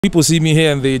People see me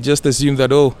here and they just assume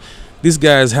that, oh, this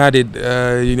guy has had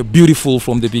it beautiful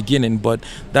from the beginning, but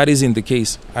that isn't the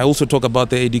case. I also talk about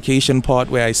the education part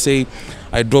where I say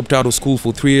I dropped out of school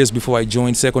for 3 years before I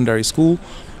joined secondary school.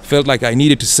 Felt like I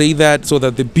needed to say that so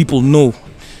that the people know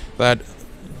that,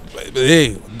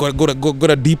 hey,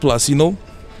 got a D plus,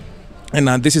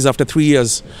 And this is after 3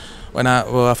 years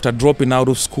after dropping out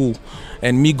of school,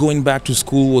 and me going back to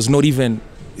school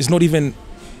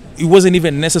it wasn't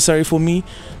even necessary for me,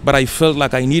 but I felt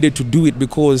like I needed to do it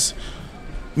because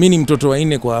mimi ni mtoto wa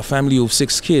nne kwa a family of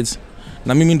 6 kids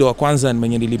na mimi ndo wa kwanza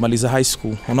mwenye nilimaliza high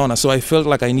school, unaona. So I felt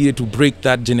like I needed to break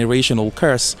that generational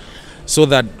curse so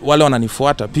that wale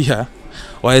wananifuata pia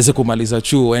waweze kumaliza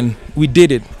chuo, and we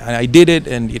did it. I did it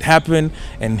and it happened,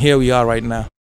 and here we are right now.